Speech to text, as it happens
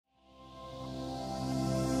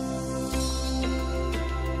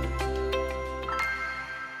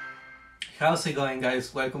How's it going,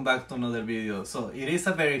 guys? Welcome back to another video. So it is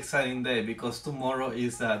a very exciting day because tomorrow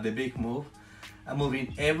is the big move. I'm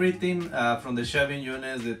moving everything from the shelving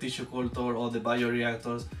units, the tissue culture, all the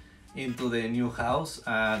bioreactors into the new house.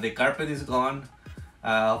 The carpet is gone,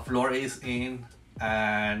 floor is in,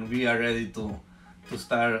 and we are ready to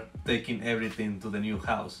start taking everything to the new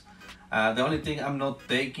house. The only thing I'm not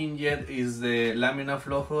taking yet is the laminar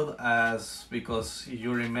flow hood, because if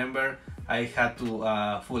you remember, I had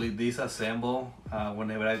to fully disassemble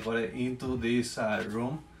whenever I got it into this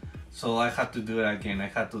room. So I had to do it again. I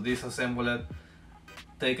had to disassemble it,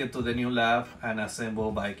 take it to the new lab, and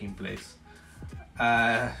assemble back in place.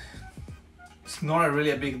 It's not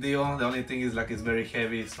really a big deal. The only thing is it's very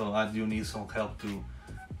heavy, so I do need some help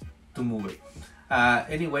to move it.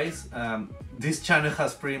 Anyways, this channel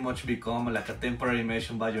has pretty much become like a temporary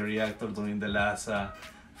immersion bioreactor during the last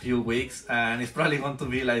few weeks, and it's probably going to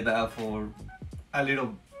be like that for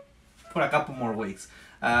a couple more weeks.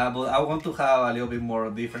 But I want to have a little bit more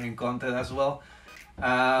different content as well.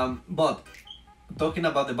 But talking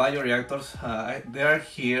about the bioreactors, they are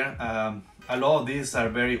here. A lot of these are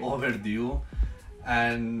very overdue,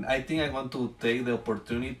 and I think I want to take the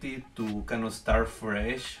opportunity to kind of start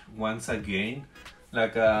fresh once again.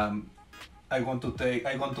 I want to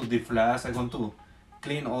deflask, I want to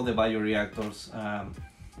clean all the bioreactors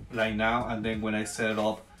right now, and then when I set it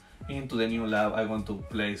up into the new lab, I want to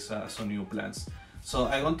place some new plants. So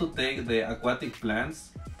I want to take the aquatic plants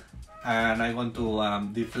and I want to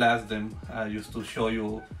deflask them just to show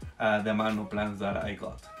you the amount of plants that I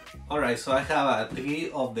got. Alright, so I have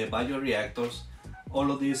 3 of the bioreactors. All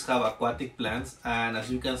of these have aquatic plants, and as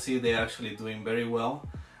you can see, they're actually doing very well.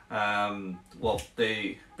 Well,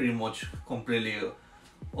 they pretty much completely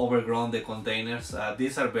overgrown the containers.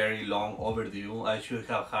 These are very long overdue. I should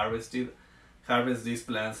have harvested these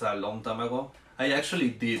plants a long time ago. I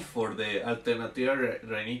actually did for the alternative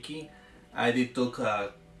Reiniki. I did took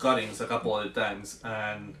cuttings a couple of times,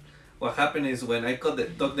 and what happened is when I took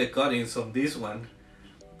the cuttings on this one,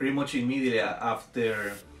 pretty much immediately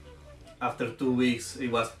after 2 weeks, it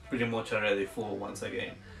was pretty much already full once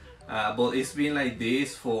again. But it's been like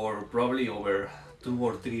this for probably over 2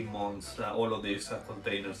 or 3 months, all of these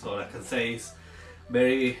containers. So I can say it's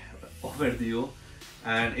very overdue,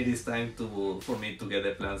 and it is time for me to get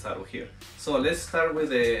the plants out of here. So let's start with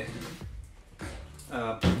the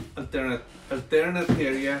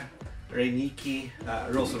Alternatiria Reiniki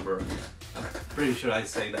Rosenberg. I'm pretty sure I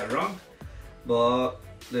say that wrong, but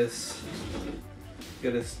let's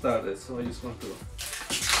get it started. So I just want to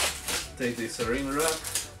take this saran wrap.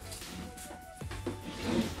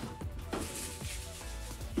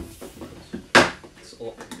 Let's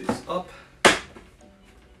open this up.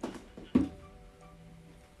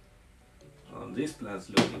 This plant's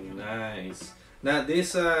looking nice. Now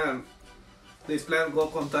this plant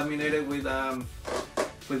got contaminated with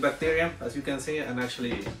bacteria, as you can see, and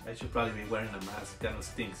actually I should probably be wearing a mask. It kind of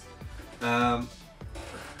stinks.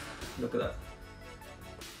 Look at that.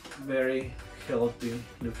 Very healthy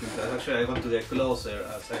looking plant. Actually, I want to get closer.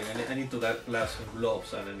 I need to grab some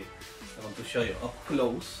gloves, and I want to show you up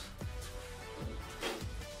close.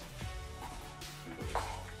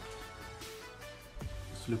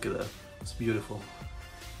 Just look at that. It's beautiful.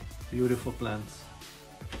 Beautiful plants.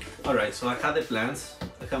 Alright, so I had the plants.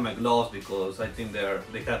 I have my gloves because I think they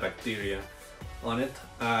have bacteria on it.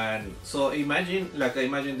 And so imagine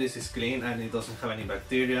this is clean and it doesn't have any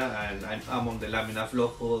bacteria, and I'm on the laminar flow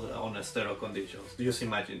hood on a sterile conditions. Just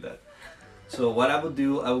imagine that. So what I would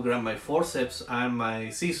do, I would grab my forceps and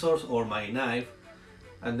my scissors or my knife,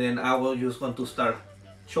 and then I will just want to start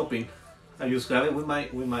chopping. I just grab it with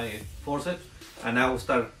my forceps, and I will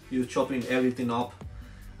start chopping everything up,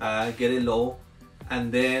 get it low,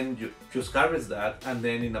 and then you just harvest that, and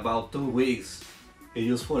then in about 2 weeks it's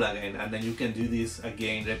just full again, and then you can do this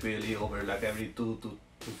again repeatedly over like every 2 to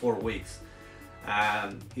 4 weeks.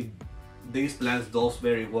 And these plants does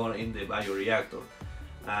very well in the bioreactor.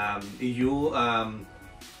 If you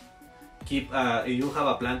if you have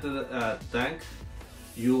a planted tank,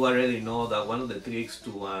 you already know that one of the tricks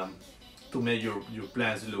to make your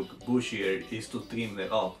plants look bushier is to trim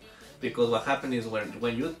them up, because what happens is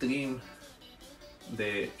when you trim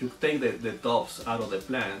you take the tops out of the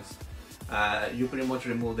plants, you pretty much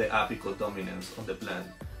remove the apical dominance on the plant,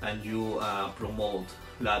 and you promote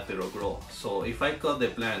lateral growth. So if I cut the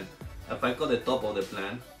top of the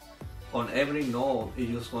plant, on every node it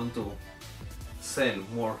just want to send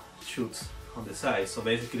more shoots on the side. So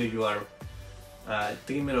basically you are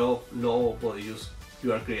trimming up low, but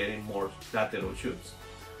you are creating more lateral shoots.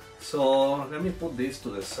 So let me put this to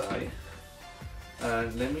the side,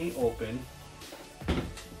 and let me open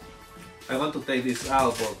I want to take this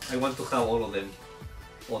out, but I want to have all of them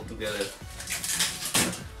all together.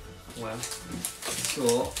 One.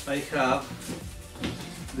 So I have,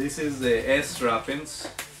 this is the S wrappings.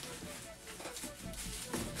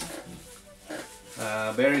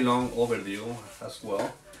 Very long overdue as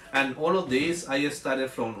well. And all of these I started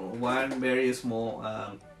from one very small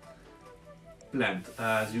plant.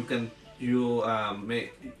 As you can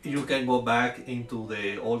go back into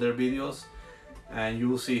the older videos and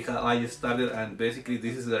you see how I started, and basically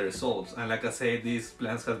this is the results. And like I said, these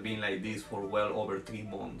plants have been like this for well over 3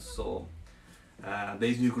 months, so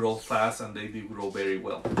they do grow fast and they do grow very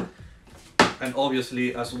well. And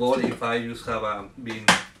obviously as well, if I just have been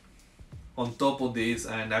on top of this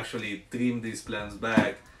and actually trim these plants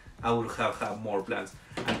back, I would have had more plants.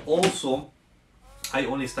 And also I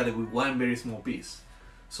only started with one very small piece.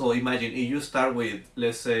 So imagine if you start with,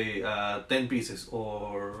 let's say 10 pieces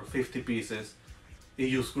or 50 pieces, it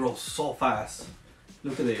just grows so fast.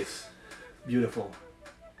 Look at this, beautiful,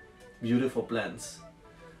 beautiful plants.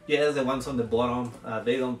 Yes, the ones on the bottom,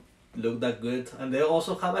 they don't look that good, and they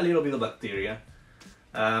also have a little bit of bacteria.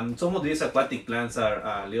 Some of these aquatic plants are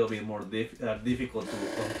a little bit more difficult to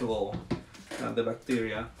control the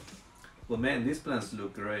bacteria. But man, these plants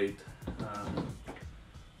look great.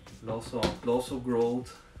 Lots of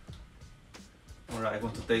growth. Alright, I'm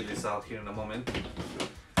going to take this out here in a moment.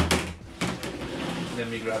 Let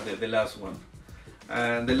me grab the last one.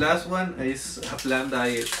 And the last one is a plant that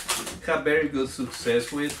I have very good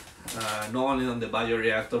success with, not only on the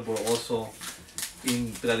bioreactor but also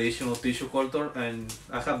in traditional tissue culture. And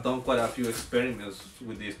I have done quite a few experiments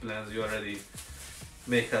with these plants. You already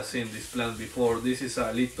may have seen this plant before. This is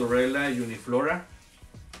a Litorella uniflora,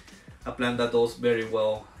 a plant that does very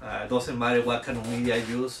well. Doesn't matter what kind of media I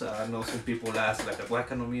use. I know some people ask like, what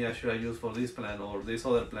kind of media should I use for this plant or this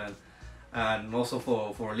other plant? And also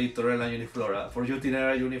for Litorella uniflora, for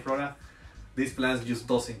Utinera uniflora, this plant just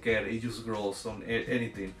doesn't care. It just grows on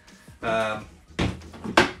anything.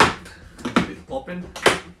 Open.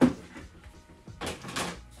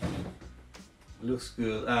 Looks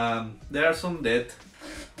good. There are some dead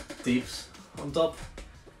tips on top,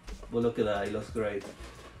 but look at that, it looks great.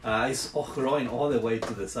 It's growing all the way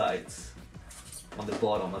to the sides, on the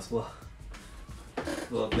bottom as well.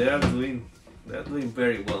 So they are doing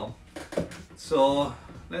very well. So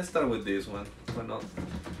let's start with this one. Why not?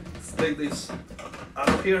 Let's take this out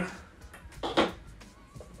of here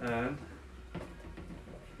and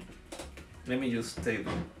let me just take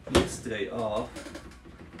this tray off,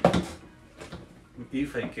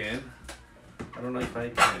 if I can. I don't know if I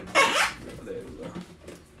can. There we go.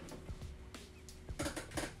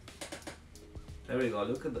 There we go.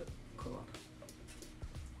 Look at the. Come on.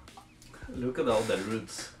 Look at all the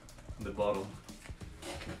roots on the bottom.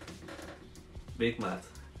 Big mat.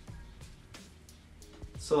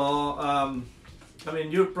 So I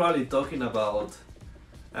mean, you're probably talking about,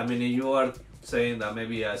 I mean, if you are saying that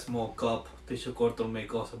maybe a small cup tissue culture may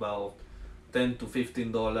cost about $10 to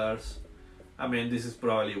 $15. I mean, this is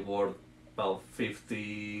probably worth about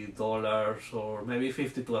 $50 or maybe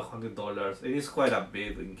 $50 to $100. It is quite a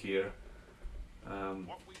bit in here.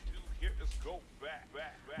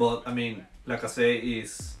 But I mean, like I say,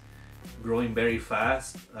 it's growing very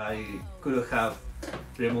fast. I could have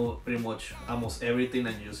removed pretty much almost everything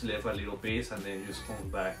and just left a little piece and then just come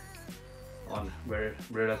back on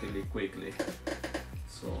relatively quickly.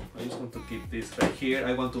 So I just want to keep this right here.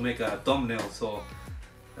 I want to make a thumbnail, so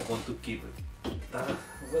I want to keep it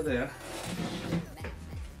over there.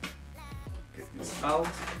 Get this out.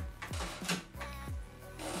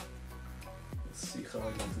 Let's see how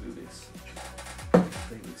I'm going to do this.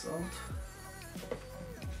 Take this out.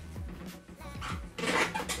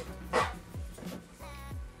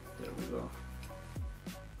 There we go.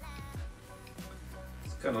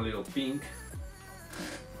 It's kind of a little pink.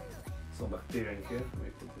 Some bacteria in here. Let me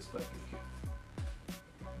put this back in here.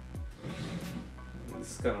 This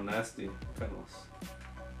is kind of nasty. Kind of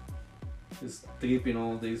just dripping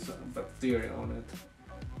all these bacteria on it.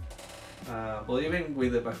 But even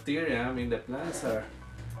with the bacteria, I mean, the plants are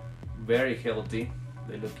very healthy.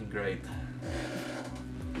 They're looking great.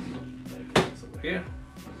 Put this over here.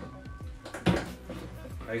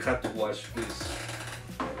 I had to wash this.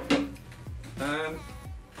 And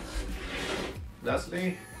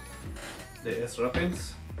lastly, the S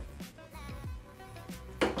wrappings.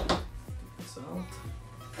 Take this out.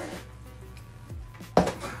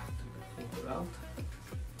 Take the filter out.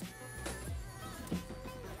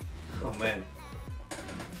 Oh man,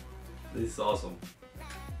 this is awesome.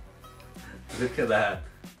 Look at that.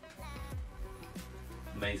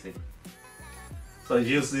 Amazing. So I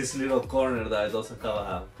use this little corner that doesn't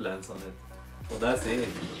have plants on it. So that's it.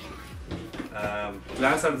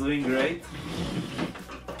 Plants are doing great.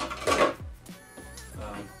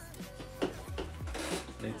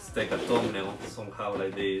 Let's take a thumbnail somehow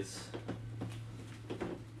like this.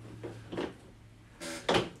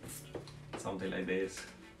 Something like this.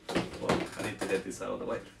 Well, I need to get this out of the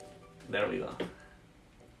way. There we go.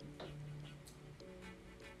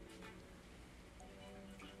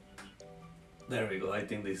 There we go. I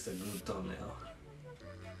think this is a good thumbnail.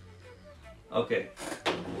 Okay.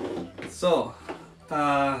 So,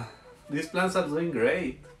 these plants are doing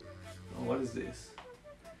great. Oh, what is this?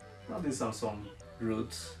 Oh, these are some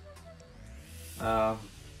roots.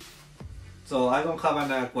 So I don't have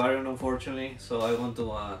an aquarium, unfortunately, so I want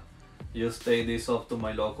to just take this off to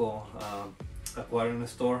my local aquarium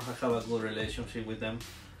store. I have a good relationship with them,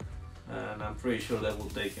 and I'm pretty sure they will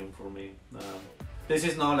take him for me. This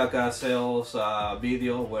is not like a sales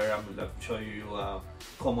video where I'm like showing you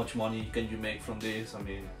how much money can you make from this. I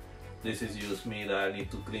mean, this is just me that I need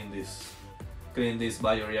to clean these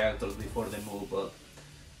bioreactors before they move. But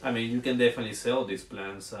I mean, you can definitely sell these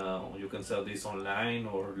plants. You can sell this online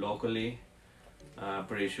or locally.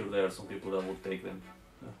 Pretty sure there are some people that will take them.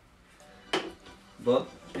 But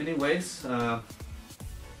anyways,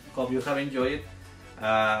 hope you have enjoyed it.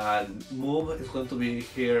 Move is going to be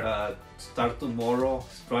here start tomorrow.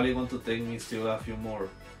 It's probably going to take me still a few more,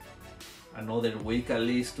 another week at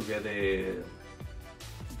least, to get the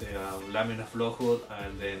laminar flow hood,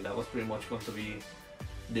 and then that was pretty much going to be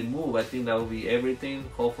the move. I think that will be everything.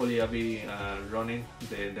 Hopefully I'll be running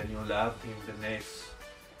the new lab in the next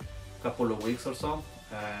couple of weeks or so,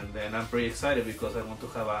 and then I'm pretty excited because I want to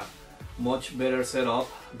have a much better setup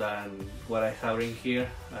than what I have in here.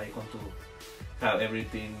 I want to have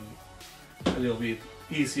everything a little bit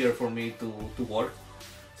easier for me to work,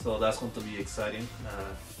 so that's going to be exciting.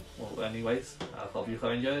 Well, anyways, I hope you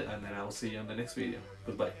have enjoyed it, and then I will see you in the next video.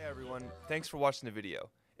 Goodbye. Hey everyone, thanks for watching the video.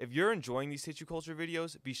 If you're enjoying these tissue culture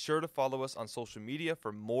videos, be sure to follow us on social media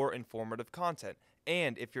for more informative content.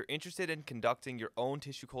 And if you're interested in conducting your own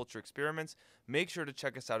tissue culture experiments, make sure to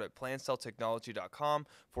check us out at plantcelltechnology.com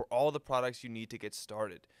for all the products you need to get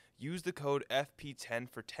started. Use the code FP10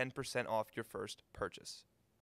 for 10% off your first purchase.